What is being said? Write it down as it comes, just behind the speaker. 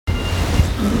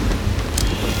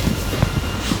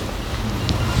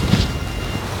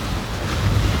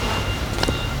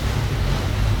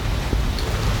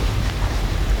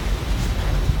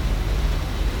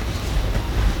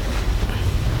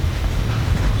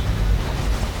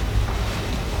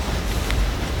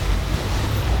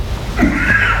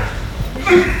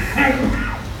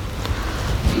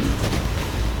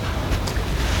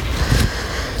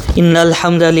إن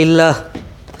الحمد لله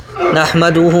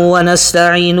نحمده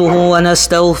ونستعينه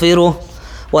ونستغفره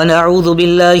ونعوذ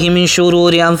بالله من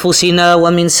شرور أنفسنا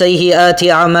ومن سيئات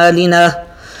أعمالنا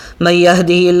من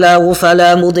يهده الله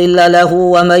فلا مضل له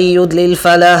ومن يضلل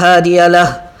فلا هادي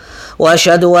له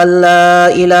وأشهد أن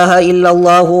لا إله إلا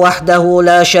الله وحده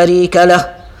لا شريك له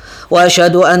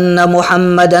وأشهد أن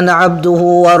محمدا عبده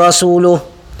ورسوله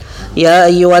يا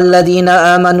أيها الذين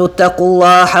آمنوا اتقوا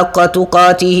الله حق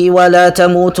تقاته ولا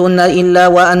تموتن إلا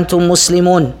وأنتم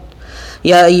مسلمون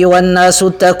يا أيها الناس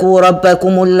اتقوا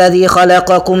ربكم الذي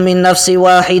خلقكم من نفس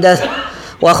واحدة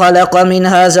وخلق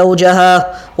منها زوجها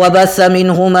وبث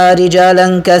منهما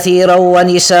رجالا كثيرا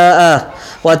ونساء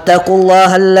واتقوا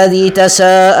الله الذي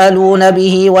تساءلون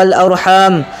به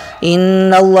والأرحام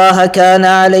إن الله كان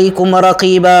عليكم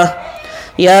رقيبا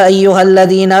يا أيها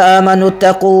الذين آمنوا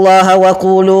اتقوا الله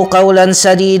وقولوا قولا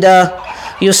سديدا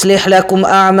يصلح لكم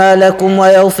أعمالكم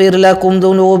ويغفر لكم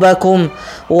ذنوبكم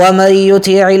ومن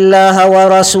يطع الله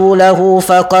ورسوله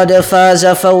فقد فاز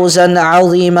فوزا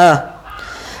عظيما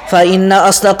فإن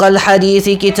أصدق الحديث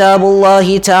كتاب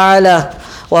الله تعالى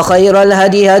وخير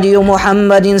الهدي هدي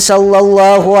محمد صلى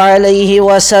الله عليه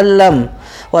وسلم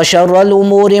وشر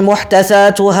الأمور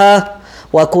محدثاتها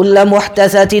وكل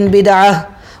محدثة بدعة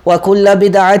وكل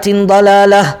بدعة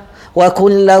ضلالة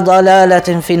وكل ضلالة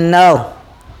في النار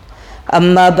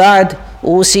أما بعد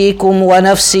أوصيكم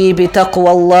ونفسي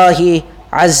بتقوى الله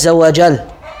عز وجل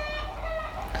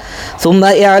ثم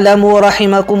اعلموا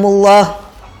رحمكم الله.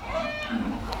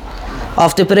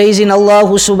 After praising Allah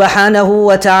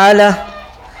subhanahu wa ta'ala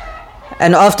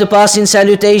and after passing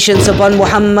salutations upon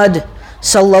Muhammad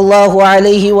sallallahu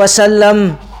alayhi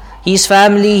wasallam, his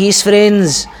family, his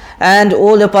friends, and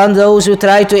all upon those who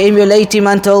try to emulate him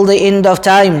until the end of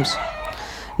times.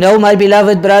 Know, my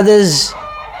beloved brothers,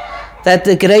 that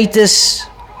the greatest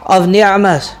of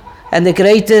ni'mah and the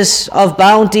greatest of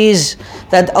bounties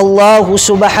that Allah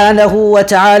subhanahu wa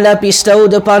ta'ala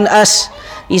bestowed upon us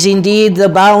is indeed the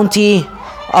bounty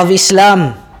of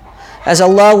Islam. As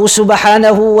Allah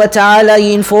subhanahu wa ta'ala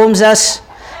informs us,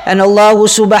 and Allah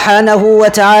subhanahu wa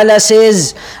ta'ala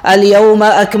says, اليوم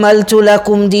أكملت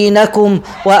لكم دينكم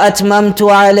وأتممت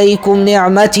عليكم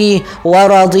نعمتي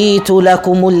ورضيت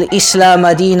لكم الإسلام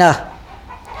دينا.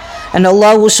 And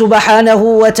Allah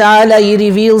subhanahu wa ta'ala, He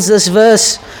reveals this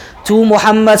verse to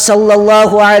Muhammad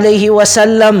sallallahu alayhi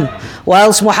wasallam,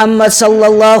 whilst Muhammad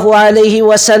sallallahu alayhi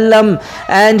wasallam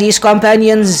and his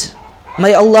companions,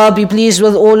 may Allah be pleased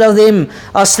with all of them,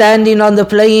 are standing on the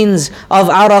plains of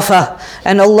Arafah.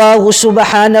 And Allah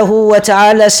subhanahu wa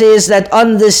ta'ala says that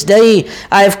on this day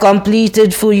I have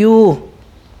completed for you,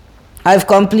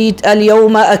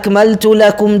 اليوم أكملت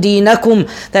لكم دينكم,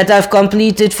 that I've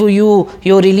completed for you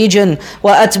your religion.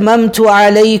 وأتممت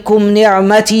عليكم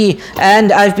نعمتي,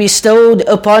 and I've bestowed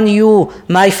upon you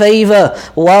my favor.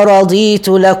 ورضيت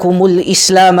لكم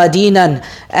الإسلام دينا,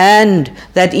 and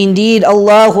that indeed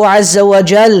Allah Azza wa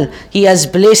Jal, He has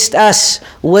blessed us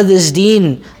with His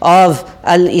deen of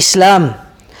Al-Islam.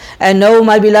 And know,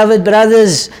 my beloved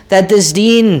brothers, that this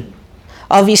deen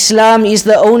of Islam is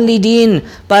the only deen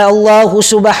by Allah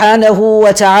subhanahu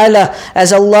wa ta'ala,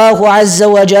 as Allah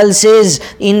Azza wa Jal says,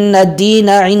 Inna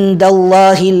ad-deena inda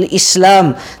Allahi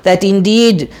al-Islam, that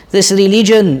indeed this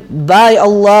religion by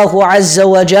Allah Azza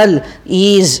wa Jal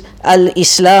is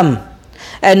al-Islam.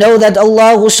 And know that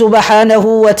Allah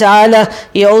subhanahu wa ta'ala,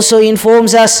 He also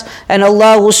informs us, and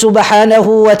Allah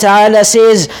subhanahu wa ta'ala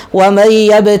says, وَمَنْ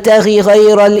يَبْتَغِ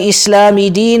غَيْرَ الْإِسْلَامِ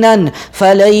دِينًا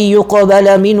فَلَنْ يُقْبَلَ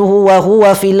مِنْهُ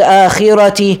وَهُوَ فِي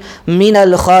الْآخِرَةِ مِنَ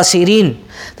الْخَاسِرِينَ.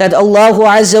 That Allah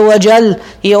Azza wa Jal,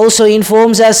 He also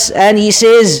informs us, and He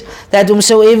says that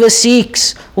whomsoever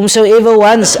seeks, whomsoever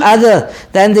wants other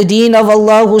than the deen of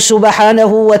Allah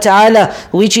subhanahu wa ta'ala,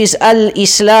 which is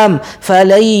al-Islam,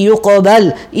 فَلَنْ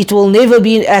يُقْبَلْ, it will never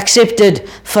be accepted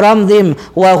from them.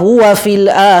 وَهُوَ فِي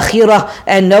الْآخِرَةِ,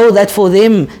 and know that for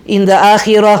them in the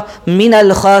akhirah, مِنَ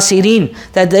الْخَاسِرِينَ,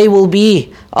 that they will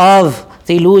be of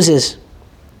the losers.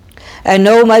 And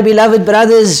know, my beloved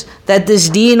brothers, that this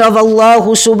deen of Allah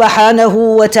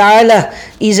subhanahu wa ta'ala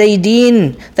is a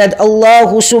deen that Allah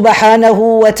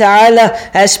subhanahu wa ta'ala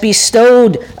has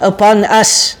bestowed upon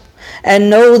us.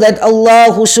 And know that Allah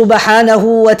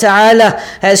subhanahu wa ta'ala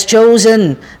has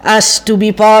chosen us to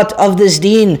be part of this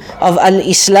deen of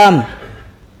Al-Islam.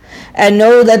 And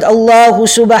know that Allah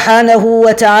subhanahu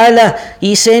wa ta'ala,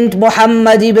 He sent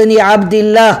Muhammad ibn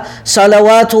Abdullah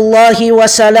salawatullahi wa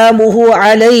salamuhu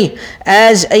alayhi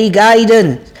as a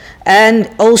guidance, and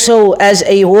also as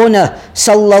a warner,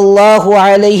 sallallahu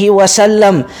alayhi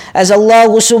wasallam. As Allah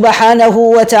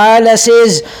subhanahu wa ta'ala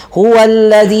says, هو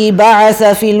الذي بعث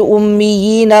في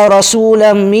الأميين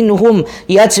رسولا منهم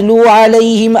يتلو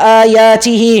عليهم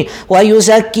آياته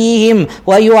ويزكيهم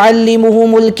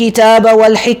ويعلمهم الكتاب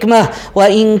والحكمة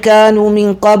وإن كانوا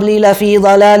من قبل لفي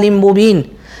ضلال مبين.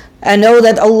 And know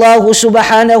that Allah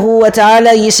subhanahu wa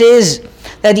ta'ala, He says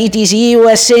that it is He who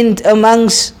has sent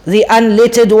amongst the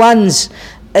unlettered ones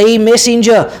a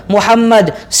messenger,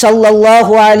 Muhammad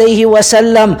sallallahu alayhi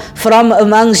wasallam, from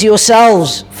amongst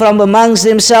yourselves, from amongst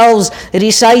themselves,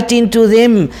 reciting to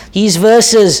them His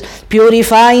verses,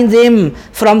 purifying them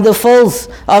from the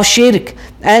filth of shirk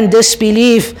and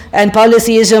disbelief and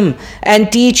polytheism,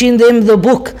 and teaching them the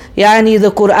book, yani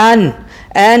the Quran,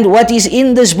 and what is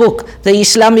in this book, the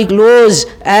Islamic laws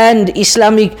and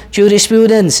Islamic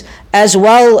jurisprudence, as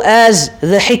well as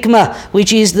the hikmah,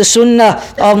 which is the sunnah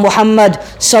of Muhammad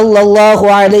sallallahu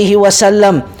alayhi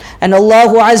wasallam. And Allah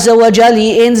Azza wa Jal,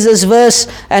 He ends this verse,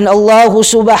 and Allah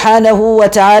subhanahu wa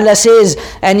ta'ala says,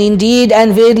 and indeed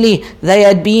and verily they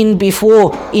had been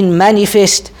before in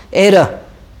manifest error.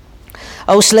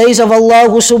 O slaves of Allah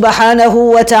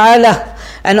subhanahu wa ta'ala,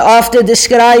 and after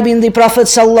describing the Prophet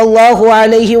sallallahu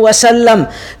alaihi wasallam,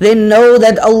 then know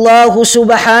that Allah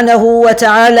subhanahu wa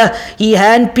ta'ala, He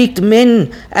handpicked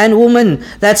men and women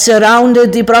that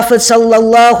surrounded the Prophet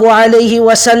sallallahu alaihi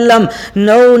wasallam,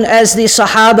 known as the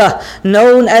Sahaaba,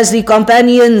 known as the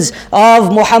companions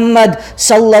of Muhammad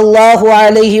sallallahu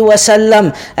alaihi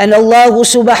wasallam. And Allah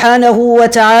subhanahu wa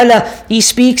ta'ala, He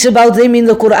speaks about them in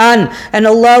the Quran. And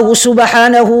Allah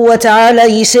subhanahu wa ta'ala,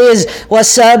 He says,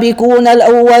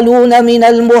 وَالسَّابِقُونَ الأولون من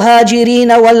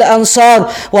المهاجرين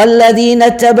والأنصار والذين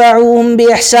اتبعوهم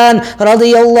بإحسان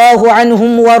رضي الله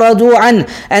عنهم ورضوا عنه.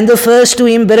 And the first to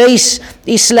embrace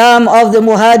Islam of the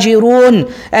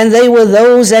Muhajirun, and they were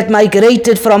those that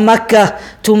migrated from Mecca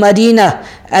to Medina,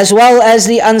 as well as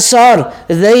the Ansar.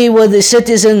 They were the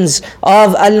citizens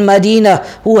of Al-Madinah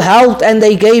who helped and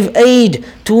they gave aid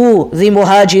to the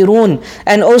Muhajirun,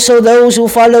 and also those who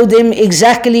followed them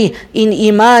exactly in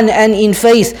Iman and in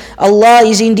faith. Allah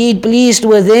is indeed pleased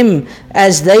with them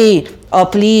as they are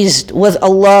pleased with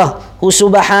Allah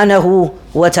subhanahu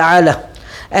wa ta'ala.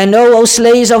 And know, O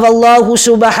slaves of Allah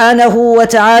subhanahu wa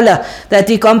ta'ala, that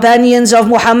the companions of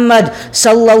Muhammad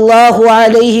sallallahu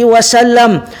alayhi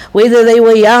wasallam, whether they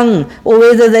were young or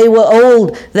whether they were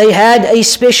old, they had a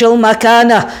special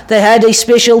makana, they had a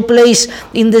special place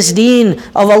in this deen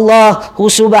of Allah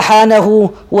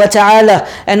subhanahu wa ta'ala.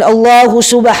 And Allah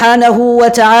subhanahu wa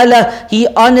ta'ala, He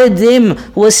honored them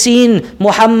with seeing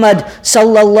Muhammad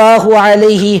sallallahu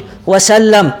alayhi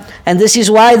wasallam. And this is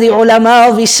why the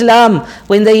ulama of Islam,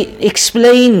 when they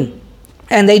explain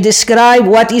and they describe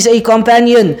what is a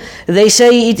companion, they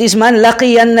say it is man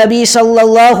laqiya an-nabi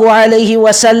sallallahu alayhi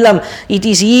wasallam. It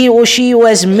is he or she who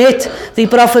has met the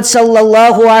Prophet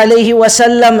sallallahu alayhi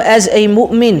wasallam as a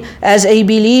mu'min, as a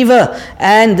believer,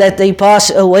 and that they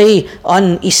pass away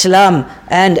on Islam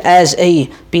and as a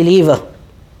believer.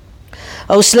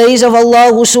 O slaves of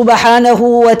Allah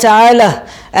subhanahu wa ta'ala,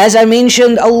 as I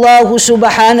mentioned, Allah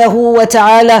subhanahu wa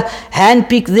ta'ala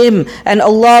handpicked them, and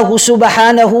Allah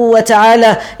subhanahu wa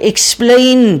ta'ala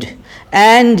explained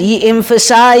and He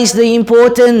emphasized the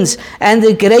importance and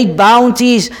the great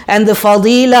bounties and the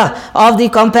fadila of the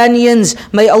companions.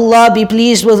 May Allah be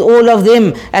pleased with all of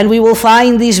them. And we will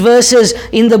find these verses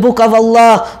in the book of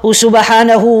Allah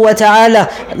subhanahu wa ta'ala,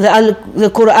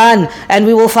 the Quran, and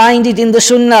we will find it in the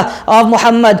sunnah of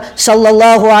Muhammad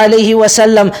sallallahu alayhi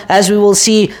wasallam, as we will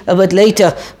see a bit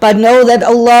later. But know that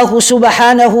Allah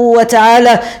subhanahu wa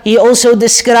ta'ala, He also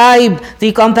described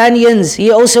the companions, He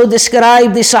also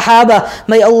described the Sahaba,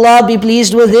 may Allah be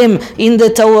pleased with him, in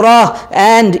the Torah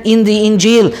and in the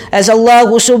Injil. As Allah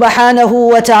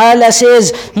subhanahu wa ta'ala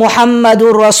says,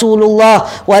 Muhammadur Rasulullah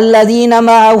walladhina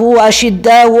ma'ahu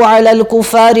ashiddahu ala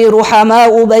al-kuffari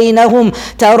ruhama'u baynahum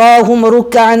tarahum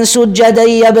ruk'an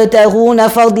sujjadan yabtaghuna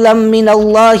fadlan min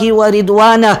Allahi wa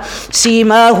ridwana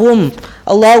simahum.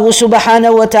 Allah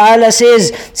subhanahu wa ta'ala says,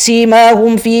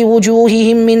 simahum fi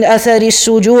wujuhihim min athari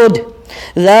as-sujud.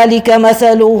 ذلك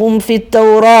مثلهم في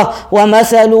التوراة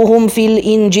ومثلهم في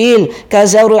الإنجيل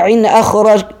كزرع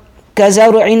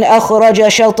أخرج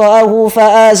شطأه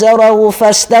فآزره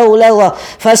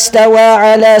فاستوى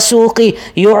على سوقه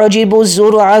يعجب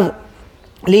الزرع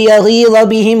ليغيظ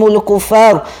بهم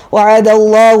الكفار وعد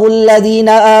الله الذين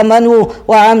آمنوا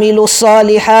وعملوا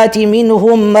الصالحات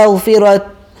منهم مغفرة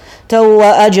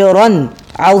وأجرا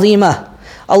عظيما.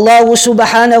 Allah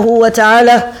subhanahu wa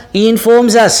ta'ala, He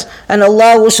informs us, and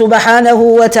Allah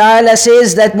subhanahu wa ta'ala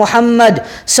says that Muhammad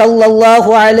sallallahu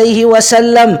alayhi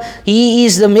wasallam, he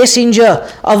is the messenger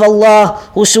of Allah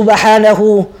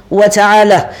subhanahu wa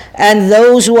ta'ala, and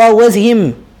those who are with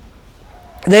him,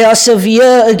 they are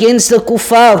severe against the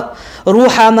kuffar,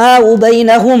 ruhama'u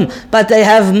baynahum, but they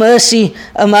have mercy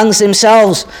amongst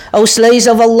themselves. O slaves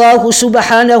of Allah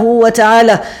subhanahu wa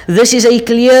ta'ala, this is a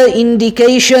clear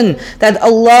indication that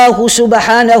Allah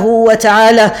subhanahu wa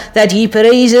ta'ala, that He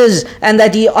praises and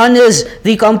that He honors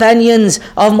the companions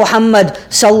of Muhammad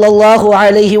sallallahu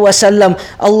alayhi wasallam.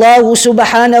 Allah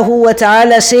subhanahu wa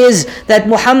ta'ala says that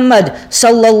Muhammad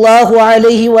sallallahu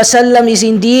alayhi wasallam is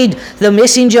indeed the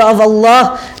messenger of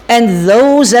Allah, and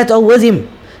those that are with him,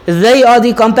 they are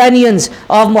the companions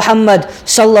of Muhammad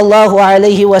sallallahu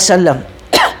alayhi wasallam.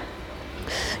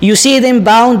 You see them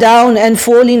bound down and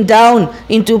falling down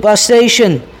into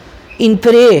prostration in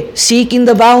prayer, seeking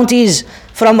the bounties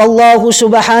from Allah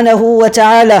subhanahu wa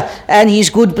ta'ala and His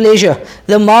good pleasure.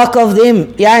 The mark of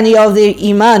them, yani of their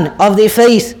iman, of their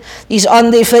faith, is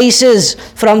on their faces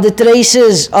from the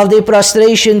traces of their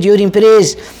prostration during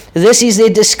prayers. This is their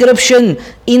description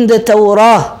in the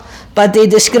Torah. But the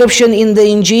description in the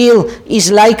Injil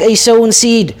is like a sown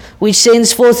seed, which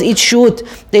sends forth its shoot,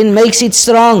 then makes it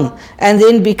strong, and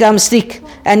then becomes thick,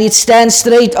 and it stands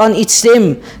straight on its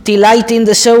stem, delighting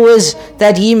the sowers,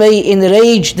 that he may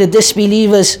enrage the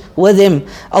disbelievers with him.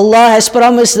 Allah has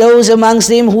promised those amongst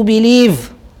them who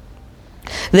believe.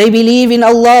 They believe in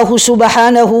Allah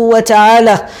subhanahu wa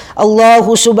ta'ala. Allah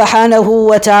subhanahu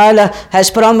wa ta'ala has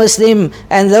promised them,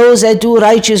 and those that do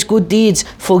righteous good deeds,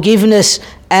 forgiveness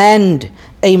and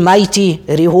a mighty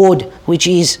reward, which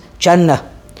is Jannah.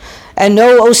 And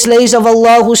know, O slaves of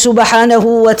Allah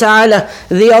subhanahu wa ta'ala,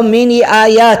 there are many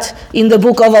ayat in the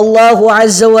book of Allah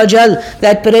Azza wa Jal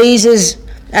that praises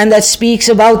and that speaks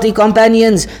about the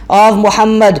companions of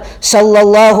Muhammad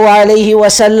sallallahu alayhi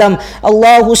wasallam.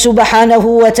 Allah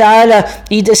subhanahu wa ta'ala,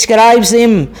 He describes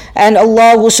them, and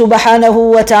Allah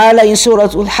subhanahu wa ta'ala in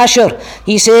Surah Al-Hashr,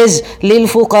 He says,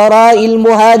 لِلْفُقَرَاءِ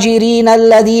الْمُهَاجِرِينَ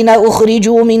الَّذِينَ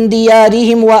أُخْرِجُوا مِنْ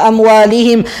دِيَارِهِمْ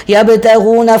وَأَمْوَالِهِمْ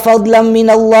يَبْتَغُونَ فَضْلًا مِنَ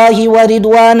اللَّهِ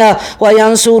وَرِضْوَانًا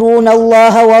وَيَنْصُرُونَ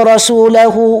اللَّهَ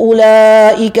وَرَسُولَهُ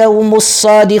أُولَٰئِكَ هُمُ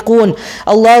الصَّادِقُونَ.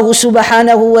 Allah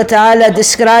subhanahu wa ta'ala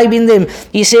describing them,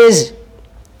 He says,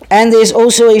 and there's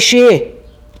also a share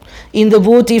in the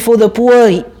booty for the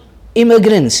poor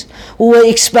immigrants who were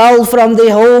expelled from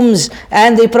their homes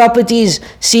and their properties,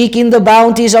 seeking the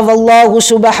bounties of Allah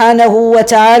subhanahu wa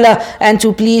ta'ala and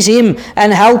to please Him,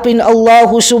 and helping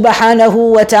Allah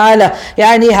subhanahu wa ta'ala,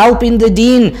 yani helping the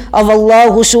deen of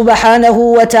Allah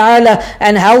subhanahu wa ta'ala,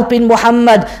 and helping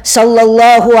Muhammad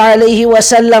sallallahu alayhi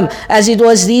wasallam, as it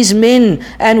was these men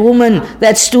and women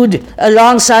that stood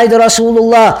alongside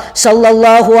Rasulullah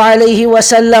sallallahu alayhi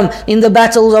wasallam in the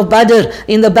battles of Badr,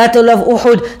 in the battle of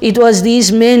Uhud. It was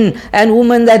these men and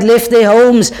women that left their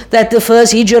homes, that the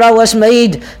first hijrah was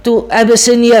made to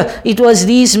Abyssinia. It was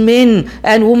these men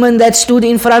and women that stood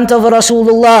in front of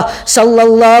Rasulullah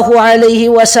sallallahu alayhi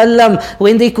wasallam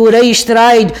when the Quraysh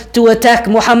tried to attack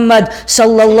Muhammad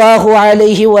sallallahu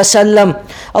alayhi wasallam.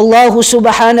 Allah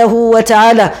subhanahu wa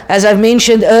ta'ala, as I've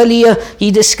mentioned earlier,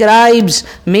 He describes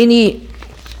many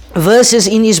verses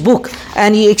in His book,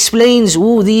 and He explains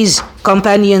who these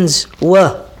companions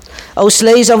were. O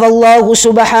slaves of Allah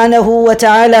subhanahu wa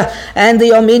ta'ala, and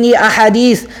there are many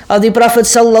ahadith of the Prophet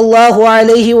sallallahu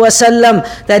alayhi wasallam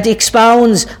that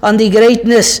expounds on the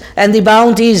greatness and the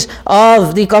bounties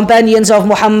of the companions of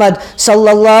Muhammad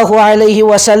sallallahu alayhi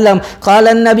wasallam. قال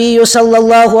النبي صلى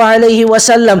الله عليه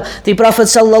وسلم, the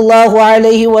Prophet sallallahu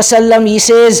alayhi wasallam, he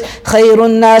says, خير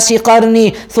الناس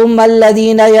قرني ثم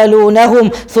الذين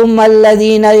يلونهم ثم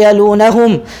الذين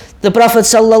يلونهم. The Prophet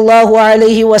sallallahu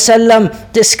alayhi wasallam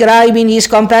describing his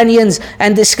companions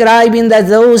and describing that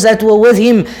those that were with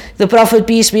him, the Prophet,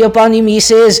 peace be upon him, he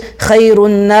says, خَيْرُ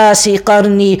النَّاسِ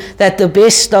قَرْنِي, that the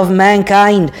best of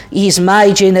mankind is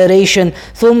my generation.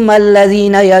 ثُمَّ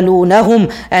الَّذِينَ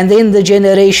يَلُونَهُمْ, and then the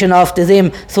generation after them.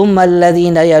 ثُمَّ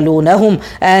الَّذِينَ يَلُونَهُمْ,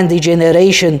 and the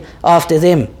generation after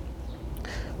them.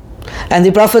 And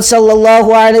the Prophet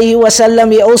sallallahu alayhi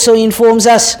wasallam, he also informs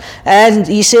us, and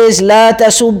he says, لا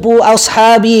تسبوا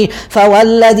أصحابي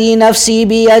فوالذي نفسي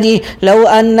بيدي لو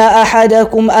أن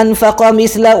أحدكم أنفق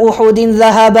مثل أحد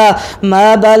ذهبا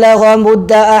ما بلغ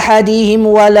مد أحدهم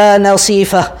ولا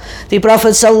نصيفه. The Prophet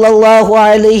sallallahu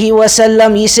alaihi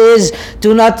wasallam, he says,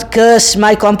 do not curse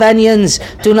my companions,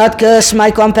 do not curse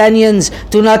my companions,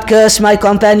 do not curse my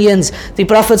companions. The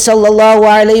Prophet sallallahu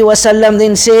alaihi wasallam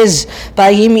then says,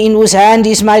 by him in whose hand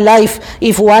is my life,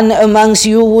 if one amongst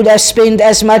you would have spent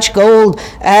as much gold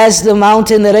as the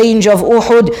mountain range of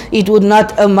Uhud, it would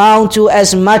not amount to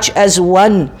as much as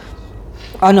one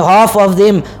on half of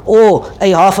them, or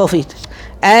a half of it.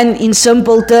 And in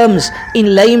simple terms,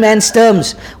 in layman's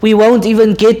terms, we won't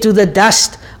even get to the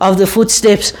dust of the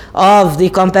footsteps of the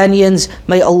companions.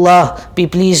 May Allah be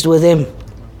pleased with them.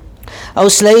 O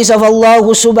slaves of Allah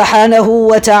subhanahu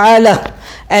wa ta'ala,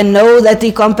 and know that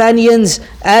the companions,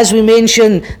 as we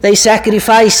mentioned, they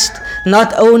sacrificed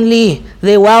not only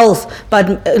their wealth,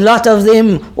 but a lot of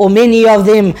them, or many of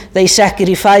them, they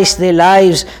sacrificed their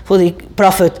lives for the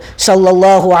Prophet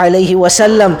sallallahu alaihi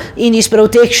wasallam in his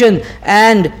protection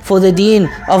and for the deen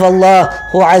of Allah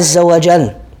azza wa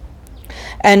jal.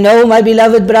 And know, my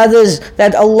beloved brothers,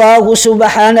 that Allah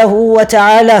subhanahu wa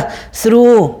ta'ala,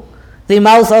 through the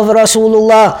mouth of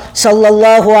Rasulullah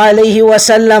sallallahu alaihi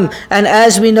wasallam, and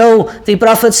as we know, the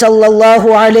Prophet sallallahu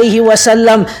alaihi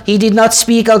wasallam, he did not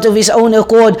speak out of his own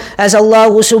accord, as Allah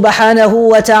subhanahu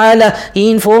wa ta'ala, he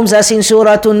informs us in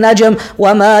Surah An-Najm,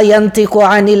 وَمَا يَنْتِقُ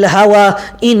عَنِ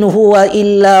الْهَوَىٰ إِنْ هُوَ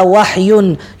إِلَّا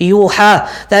وَحْيٌ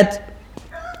يُوحَىٰ, that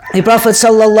the Prophet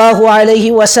sallallahu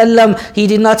alaihi wasallam, he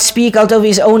did not speak out of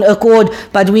his own accord,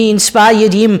 but we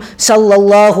inspired him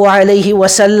sallallahu alaihi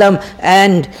wasallam,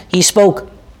 and he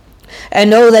spoke. And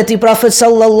know that the Prophet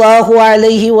sallallahu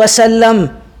alaihi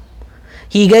wasallam,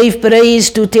 he gave praise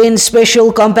to 10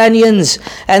 special companions.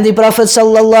 And the Prophet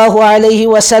sallallahu alaihi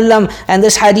wasallam, and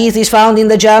this hadith is found in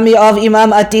the Jami of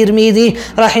Imam At-Tirmidhi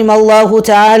rahimallahu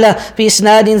ta'ala,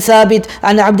 بإسناد ثابت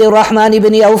عن عبد الرحمن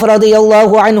بن عوف رضي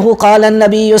الله عنه قال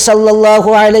النبي صلى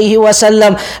الله عليه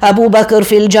وسلم أبو بكر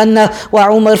في الجنة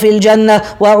وعمر في الجنة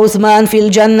وعثمان في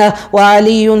الجنة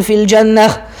وعلي في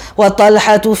الجنة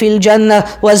وطلحة في الجنة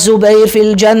والزبير في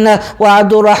الجنة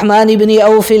وعبد الرحمن بن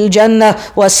عوف في الجنة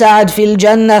وسعد في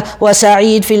الجنة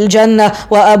وسعيد في الجنة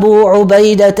وأبو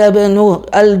عبيدة بن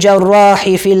الجراح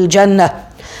في الجنة.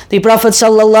 The Prophet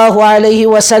sallallahu alaihi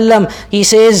wasallam, he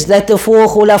says that the 4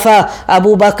 khulafa,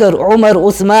 Abu Bakr, Umar,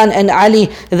 Uthman and Ali,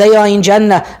 they are in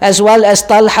Jannah, as well as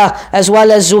Talha, as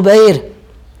well as Zubair,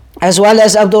 as well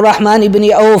as Abdul Rahman ibn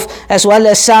Auf, as well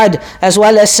as Sa'd, as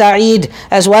well as Sa'id,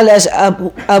 as well as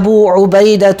Abu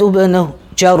Ubaidah ibn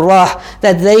Jarrah,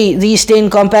 that these 10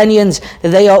 companions,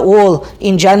 they are all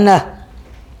in Jannah.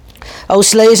 O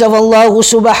slaves of Allah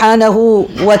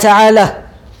subhanahu wa ta'ala,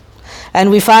 and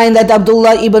we find that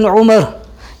Abdullah ibn Umar,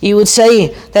 he would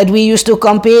say that we used to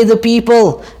compare the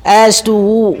people as to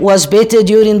who was better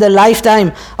during the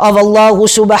lifetime of Allah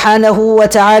subhanahu wa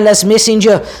ta'ala's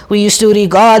messenger. We used to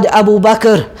regard Abu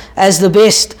Bakr as the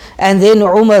best, and then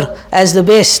Umar as the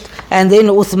best, and then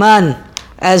Uthman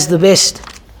as the best.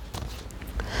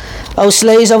 O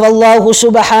slaves of Allah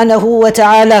subhanahu wa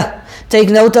ta'ala, take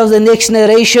note of the next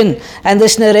narration, and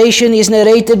this narration is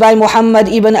narrated by Muhammad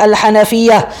ibn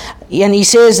al-Hanafiyyah, and he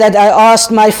says that I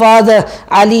asked my father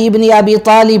Ali ibn Abi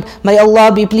Talib, may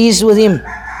Allah be pleased with him,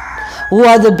 who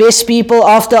are the best people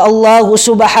after Allah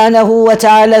subhanahu wa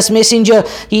ta'ala's messenger?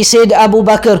 He said Abu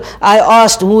Bakr. I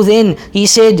asked who then? He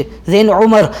said then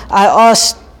Umar. I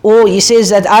asked, he says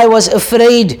that I was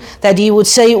afraid that he would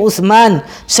say Uthman,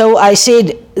 so I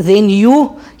said then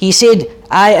you? He said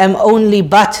I am only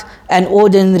but an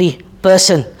ordinary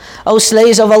person. O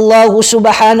slaves of Allah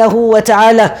subhanahu wa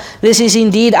ta'ala, this is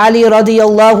indeed Ali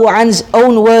radiyallahu anhu's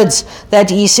own words, that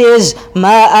he says,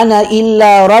 Ma ana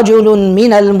illa rajulun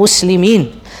min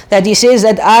al-muslimin, that he says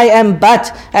that I am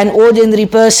but an ordinary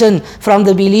person from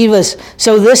the believers.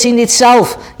 So this in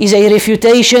itself is a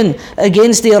refutation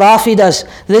against the Rafidas.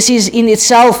 This is in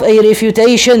itself a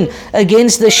refutation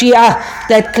against the Shia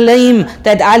that claim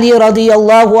that Ali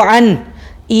radiyallahu anhu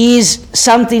is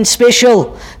something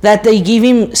special, that they give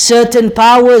him certain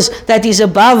powers that is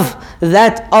above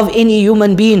that of any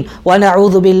human being. Wa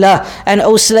na'udhu billah. And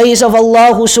O slaves of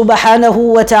Allah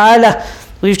subhanahu wa ta'ala,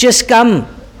 we're just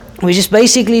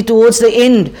basically towards the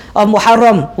end of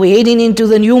Muharram. We're heading into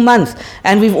the new month,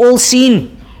 and we've all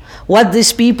seen what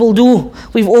these people do.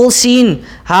 We've all seen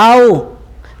how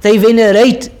they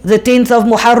venerate the 10th of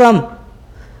Muharram,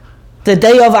 the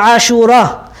day of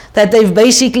Ashura, that they've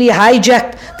basically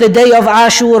hijacked the day of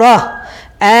Ashura.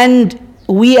 And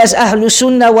we as Ahlus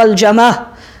Sunnah wal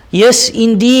Jama'ah, yes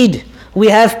indeed, we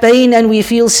have pain and we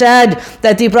feel sad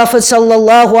that the Prophet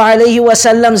sallallahu alaihi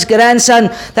wasallam's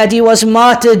grandson, that he was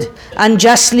martyred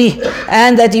unjustly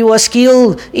and that he was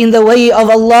killed in the way of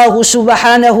Allah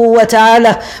subhanahu wa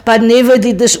ta'ala. But never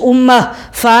did this ummah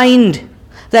find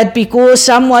that because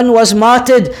someone was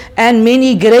martyred and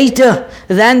many greater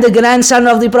than the grandson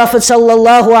of the Prophet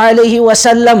sallallahu alaihi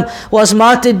wasallam was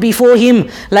martyred before him,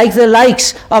 like the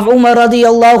likes of Umar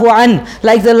radiyallahu an,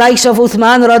 like the likes of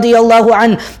Uthman radiyallahu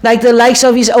an, like the likes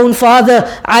of his own father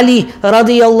Ali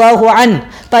radiyallahu an.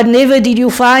 But never did you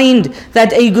find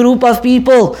that a group of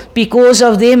people, because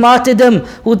of their martyrdom,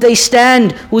 would they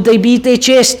stand, would they beat their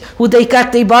chest, would they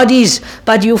cut their bodies.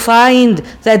 But you find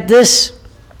that this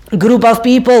group of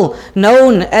people,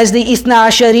 known as the Ithna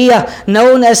Ashariya,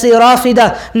 known as the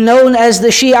Rafida, known as the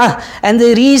Shia, and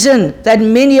the reason that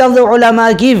many of the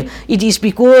ulama give, it is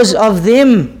because of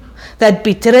them that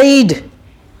betrayed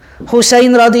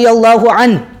Hussein radiyallahu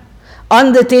an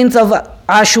on the 10th of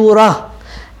Ashura.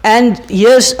 And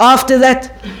years after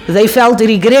that, they felt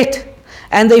regret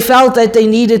and they felt that they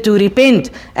needed to repent.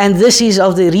 And this is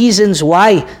of the reasons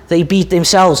why they beat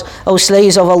themselves. O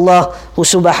slaves of Allah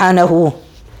subhanahu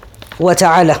wa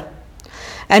ta'ala.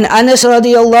 And Anas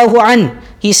radiyallahu an,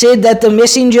 he said that the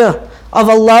messenger of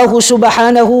Allah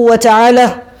subhanahu wa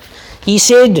ta'ala, he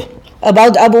said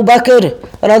about Abu Bakr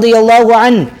radiyallahu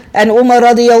an and Umar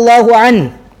radiyallahu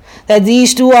an, that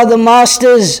these two are the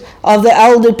masters of the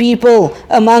elder people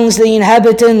amongst the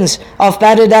inhabitants of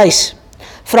paradise,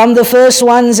 from the first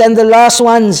ones and the last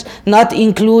ones, not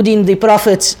including the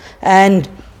prophets and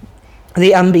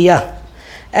the Anbiya.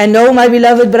 And know, my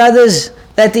beloved brothers,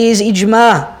 that there is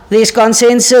ijma, there is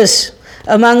consensus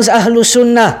amongst Ahlus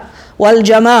Sunnah wal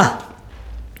Jama'ah,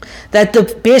 that the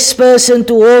best person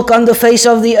to walk on the face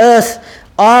of the earth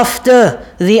after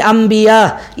the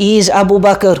Anbiya is Abu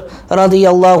Bakr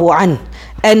radiyallahu an.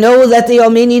 And know that there are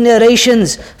many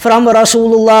narrations from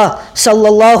Rasulullah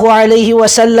sallallahu alayhi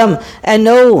wasallam, and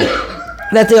know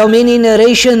that there are many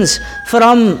narrations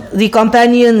from the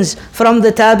companions, from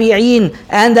the tabi'een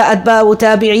and the atba'u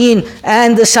tabi'een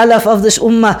and the salaf of this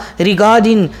ummah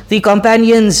regarding the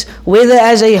companions, whether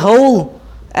as a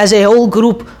whole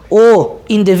group or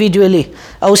individually.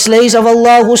 O slaves of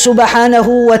Allah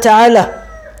subhanahu wa ta'ala,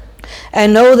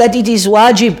 and know that it is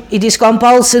wajib, it is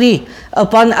compulsory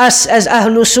upon us as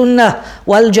Ahlus Sunnah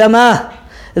wal Jama'ah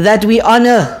that we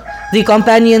honor the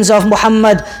companions of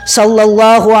Muhammad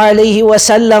sallallahu alayhi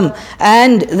wasallam,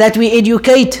 and that we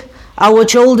educate our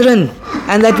children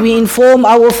and that we inform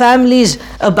our families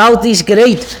about these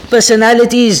great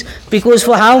personalities. Because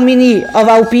for how many of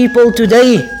our people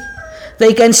today,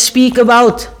 they can speak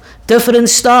about different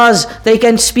stars, they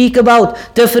can speak about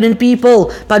different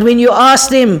people, but when you ask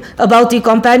them about the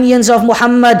companions of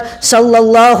Muhammad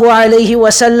sallallahu alayhi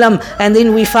wasallam, and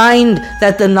then we find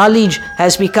that the knowledge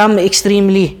has become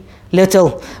extremely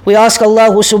little. We ask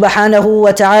Allah subhanahu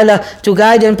wa ta'ala to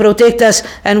guide and protect us,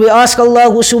 and we ask Allah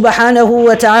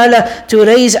subhanahu wa ta'ala to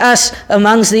raise us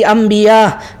amongst the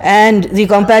Anbiya and the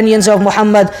companions of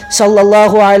Muhammad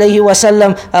sallallahu alayhi wa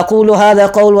sallam. أقول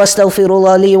هذا قول واستغفر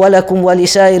الله لي ولكم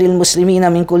ولسائر المسلمين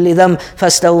من كل ذنب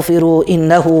فاستغفروا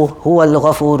إنه هو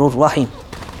الغفور الرحيم.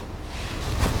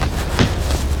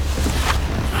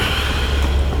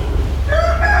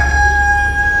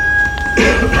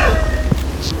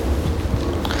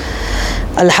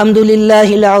 الحمد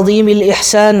لله العظيم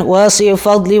الإحسان واسع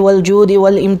الفضل والجود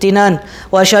والامتنان،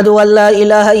 وأشهد أن لا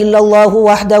إله إلا الله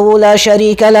وحده لا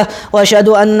شريك له، وأشهد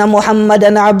أن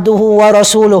محمدا عبده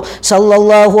ورسوله صلى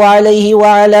الله عليه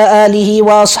وعلى آله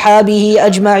وأصحابه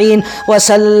أجمعين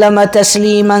وسلم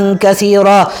تسليما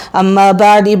كثيرا. أما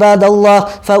بعد، عباد الله،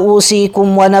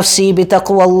 فأوصيكم ونفسي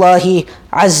بتقوى الله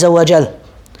عز وجل.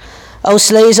 O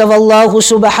slaves of Allah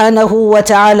subhanahu wa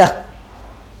ta'ala,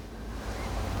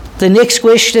 the next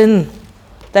question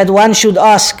that one should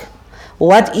ask,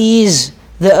 what is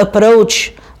the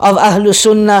approach of Ahlus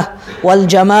Sunnah wal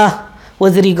Jama'ah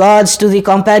with regards to the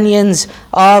companions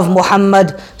of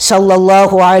Muhammad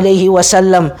sallallahu alayhi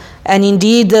wasallam? And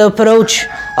indeed the approach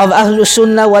of Ahlus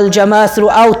Sunnah wal Jama'ah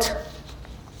throughout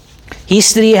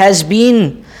history has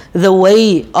been the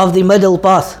way of the middle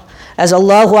path. As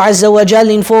Allah Azza wa Jal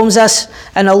informs us,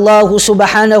 and Allah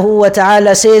subhanahu wa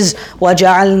ta'ala says,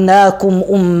 وَجَعَلْنَاكُمْ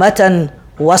أُمَّةً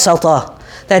وَسَطًا,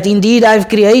 that indeed I've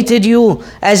created you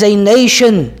as a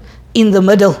nation in the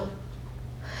middle.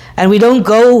 And we don't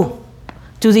go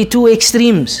to the two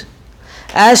extremes.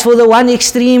 As for the one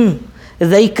extreme,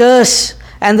 they curse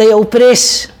and they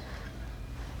oppress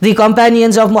the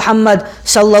companions of Muhammad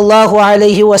sallallahu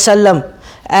alayhi wasallam,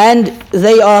 and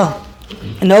they are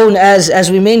known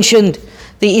as we mentioned,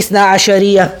 the Ithna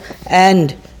Ashariya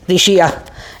and the Shia.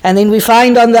 And then we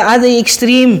find on the other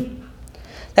extreme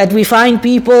that we find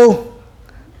people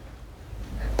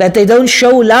that they don't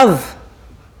show love,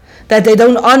 that they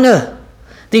don't honor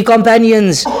the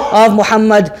companions of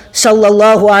Muhammad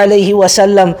sallallahu alayhi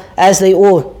wasallam as they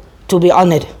ought to be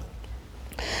honored.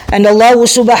 And Allah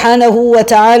subhanahu wa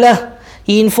ta'ala,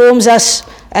 He informs us,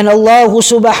 and Allah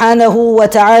subhanahu wa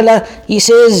ta'ala, He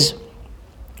says,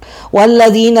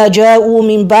 وَالَّذِينَ جَاءُوا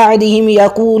مِن بَعْدِهِمْ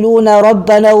يَقُولُونَ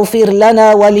رَبَّنَا اغْفِرْ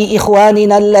لَنَا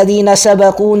وَلِإِخْوَانِنَا الَّذِينَ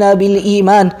سَبَقُونَا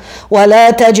بِالْإِيمَانِ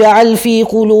وَلَا تَجْعَلْ فِي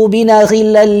قُلُوبِنَا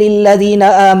غِلًّا لِلَّذِينَ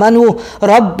آمَنُوا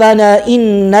رَبَّنَا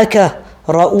إِنَّكَ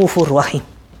رَءُوفٌ رَحِيمٌ.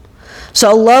 So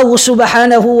Allah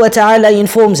subhanahu wa ta'ala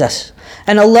informs us.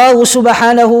 And Allah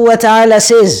subhanahu wa ta'ala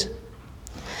says,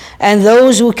 and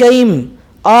those who came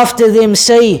after them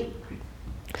say,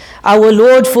 our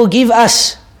Lord forgive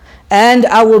us and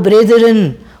our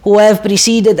brethren who have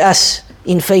preceded us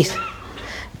in faith,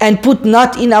 and put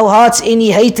not in our hearts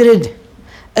any hatred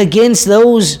against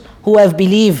those who have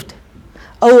believed.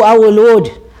 O our Lord,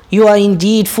 you are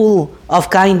indeed full of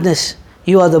kindness,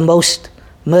 you are the most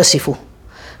merciful.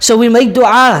 So we make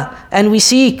dua and we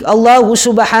seek Allah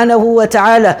subhanahu wa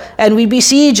ta'ala, and we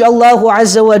beseech Allah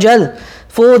azza wa jal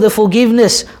for the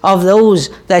forgiveness of those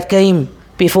that came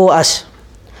before us.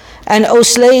 And O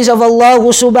slaves of Allah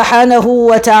subhanahu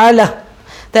wa ta'ala,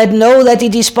 that know that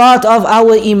it is part of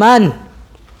our iman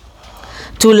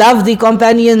to love the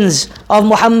companions of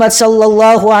Muhammad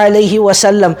sallallahu alayhi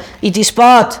wasallam. It is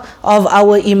part of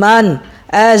our iman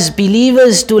as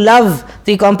believers to love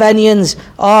the companions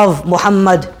of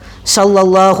Muhammad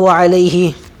sallallahu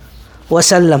alayhi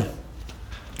wasallam.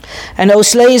 And O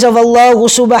slaves of Allah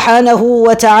subhanahu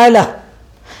wa ta'ala,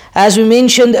 as we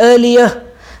mentioned earlier,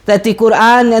 that the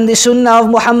Quran and the Sunnah of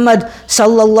Muhammad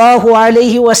sallallahu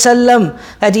alayhi wasallam,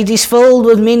 that it is filled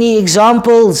with many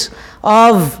examples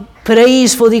of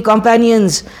praise for the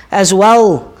companions, as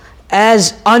well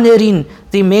as honoring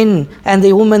the men and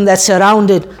the women that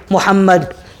surrounded Muhammad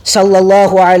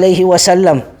sallallahu alayhi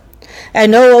wasallam.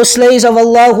 And know, O slaves of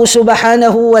Allah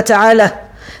subhanahu wa ta'ala,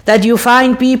 that you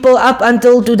find people up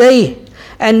until today,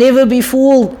 and never be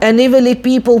fooled, and never let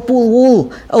people pull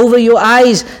wool over your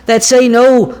eyes that say,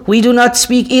 no, we do not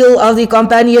speak ill of the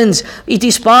companions. It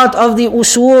is part of the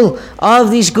usul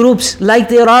of these groups, like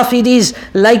the Rafidis,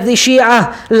 like the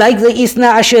Shia, like the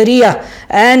Ithna Ashariya.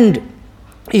 And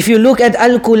if you look at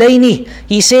Al-Kulayni,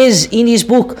 he says in his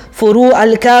book Furu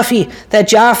Al-Kafi that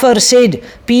Ja'far said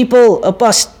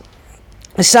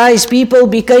people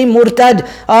became murtad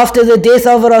after the death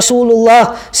of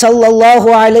Rasulullah sallallahu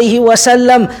alayhi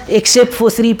wasallam, except for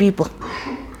 3 people.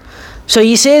 So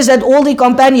he says that all the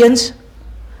companions,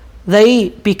 they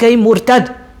became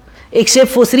murtad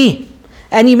except for 3,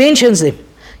 and he mentions them.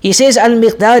 He says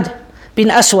Al-Miqdad bin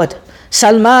Aswad,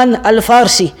 Salman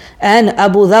Al-Farsi, and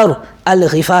Abu Dharr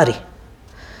Al-Ghifari.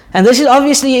 And this is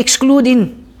obviously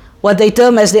excluding what they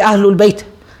term as the Ahlul Bayt,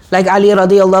 like Ali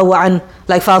radiallahu anh,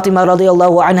 like Fatima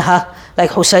radiallahu anha,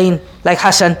 like Hussein, like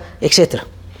Hassan, etc.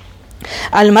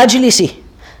 Al-Majlisi,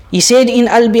 he said in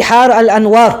Al-Bihar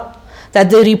Al-Anwar, that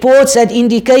the reports that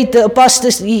indicate the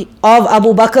apostasy of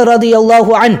Abu Bakr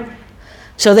radiallahu anh,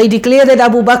 so they declare that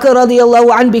Abu Bakr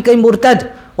radiallahu anh became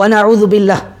murtad, wa na'udhu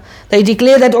billah. They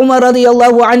declare that Umar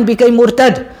radiallahu anh became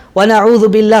murtad, wa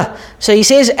na'udhu billah. So he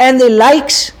says, and the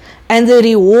likes and the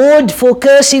reward for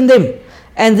cursing them.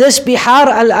 And this Bihar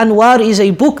Al-Anwar is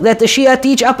a book that the Shia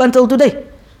teach up until today.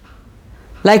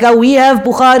 Like how we have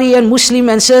Bukhari and Muslim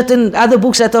and certain other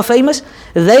books that are famous,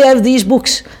 they have these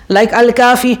books like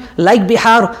Al-Kafi, like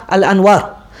Bihar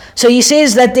Al-Anwar. So he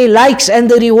says that the likes and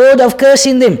the reward of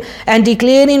cursing them and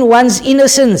declaring one's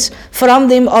innocence from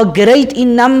them are great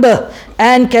in number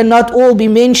and cannot all be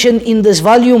mentioned in this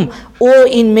volume or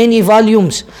in many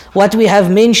volumes. What we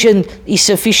have mentioned is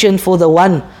sufficient for the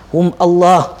one whom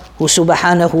Allah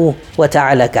subhanahu wa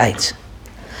ta'ala guides.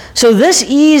 So this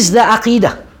is the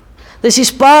Aqidah. This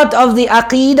is part of the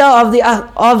Aqidah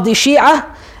of the Shia,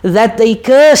 that they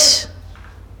curse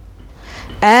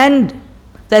and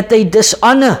that they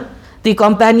dishonor the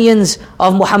companions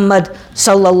of Muhammad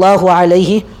sallallahu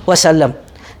alayhi wasallam.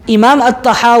 Imam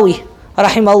At-Tahawi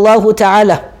rahimallahu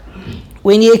ta'ala,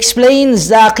 when he explains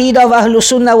the Aqidah of Ahlus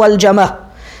Sunnah wal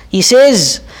Jama'ah, he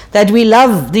says that we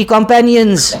love the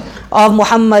companions of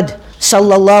Muhammad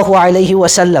sallallahu alayhi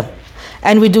wasallam,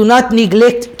 and we do not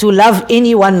neglect to love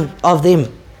any one of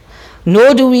them,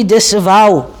 nor do we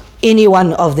disavow any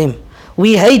one of them.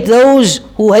 We hate those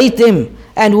who hate them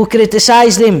and who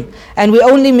criticize them, and we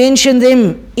only mention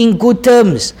them in good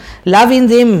terms. Loving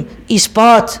them is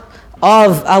part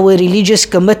of our religious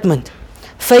commitment,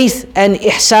 faith and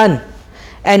ihsan,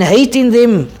 and hating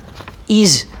them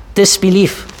is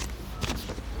disbelief,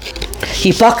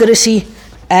 hypocrisy,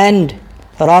 and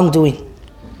wrongdoing.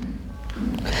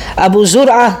 Abu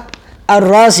Zur'a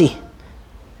al-Razi,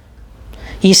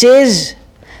 he says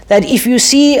that if you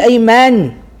see a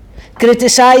man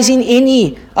criticizing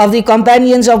any of the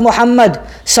companions of Muhammad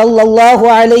sallallahu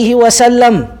alayhi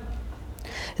wasallam,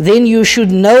 then you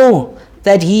should know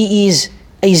that he is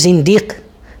a zindiq,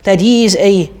 that he is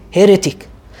a heretic.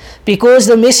 Because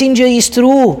the messenger is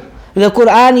true, the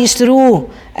Quran is true,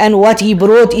 and what he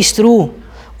brought is true.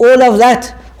 All of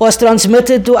that was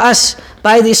transmitted to us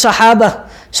by the Sahaaba.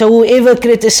 So whoever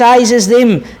criticizes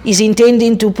them is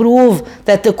intending to prove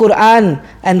that the Quran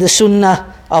and the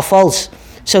Sunnah are false.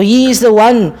 So he is the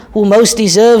one who most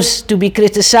deserves to be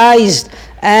criticized,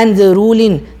 and the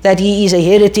ruling that he is a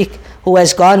heretic who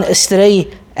has gone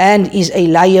astray and is a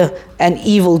liar and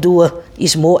evildoer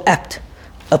is more apt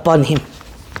upon him.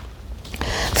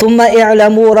 ثم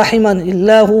اعلموا رحمني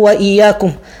الله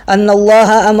وإياكم أن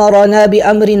الله أمرنا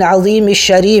بأمر عظيم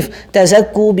الشريف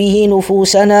تزكوا به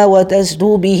نفوسنا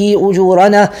وتزدوا به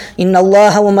أجورنا إن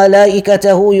الله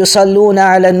وملائكته يصلون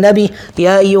على النبي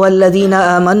يا أيها الذين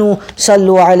آمنوا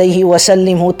صلوا عليه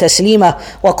وسلموا تسليما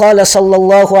وقال صلى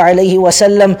الله عليه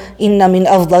وسلم إن من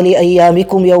أفضل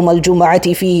أيامكم يوم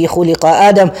الجمعة فيه خلق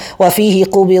آدم وفيه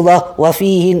قبض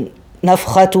وفيه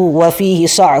نفخة وفيه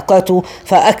صعقة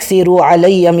فأكثروا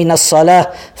علي من الصلاة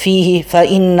فيه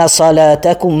فإن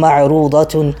صلاتكم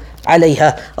معروضة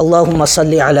عليها. اللهم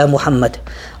صل على محمد،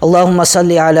 اللهم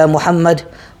صل على محمد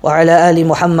وعلى آل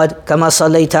محمد كما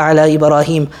صليت على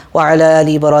إبراهيم وعلى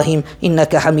آل إبراهيم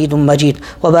إنك حميد مجيد،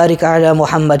 وبارك على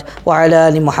محمد وعلى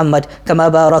آل محمد كما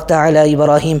باركت على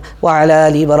إبراهيم وعلى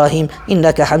آل إبراهيم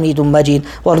إنك حميد مجيد.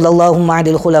 وارض اللهم عن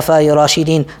الخلفاء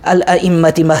الراشدين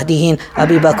الأئمة مهديين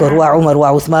أبي بكر وعمر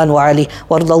وعثمان وعلي،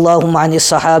 وارض اللهم عن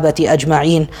الصحابة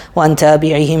أجمعين وعن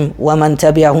تابعهم ومن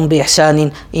تبعهم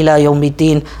بإحسان إلى يوم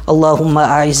الدين. اللهم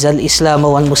أعز الإسلام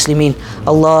والمسلمين،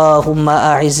 اللهم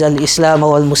أعز الإسلام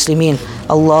والمسلمين،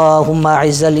 اللهم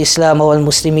أعز الإسلام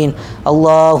والمسلمين،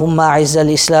 اللهم أعز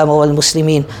الإسلام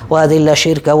والمسلمين وأذل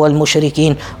الشرك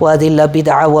والمشركين وأذل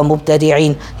البدع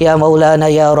ومبتدعين يا مولانا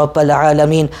يا رب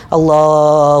العالمين.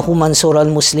 اللهم انصر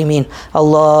المسلمين،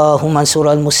 اللهم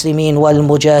انصر المسلمين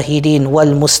والمجاهدين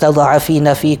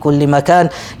والمستضعفين في كل مكان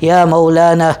يا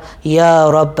مولانا يا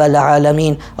رب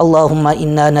العالمين. اللهم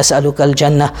إنا نسألك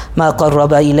الجنة ما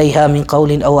قرب إليها من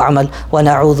قول أو عمل،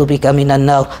 ونعوذ بك من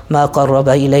النار ما قرب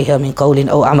إليها من قول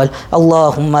أو عمل.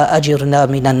 اللهم أجرنا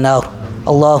من النار،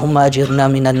 اللهم أجرنا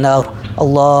من النار،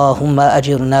 اللهم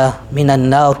أجرنا من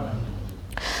النار.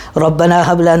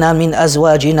 ربنا هب لنا من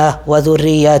أزواجنا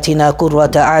وذرياتنا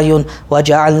قرة أعين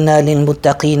واجعلنا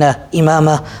للمتقين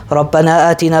إماما.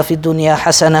 ربنا آتنا في الدنيا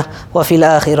حسنة وفي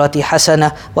الآخرة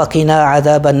حسنة وقنا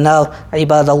عذاب النار.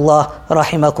 عباد الله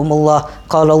رحمكم الله،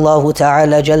 قال الله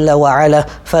تعالى جل وعلا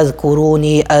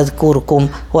فاذكروني أذكركم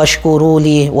واشكروا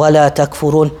لي ولا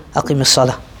تكفرون. أقم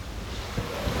الصلاة.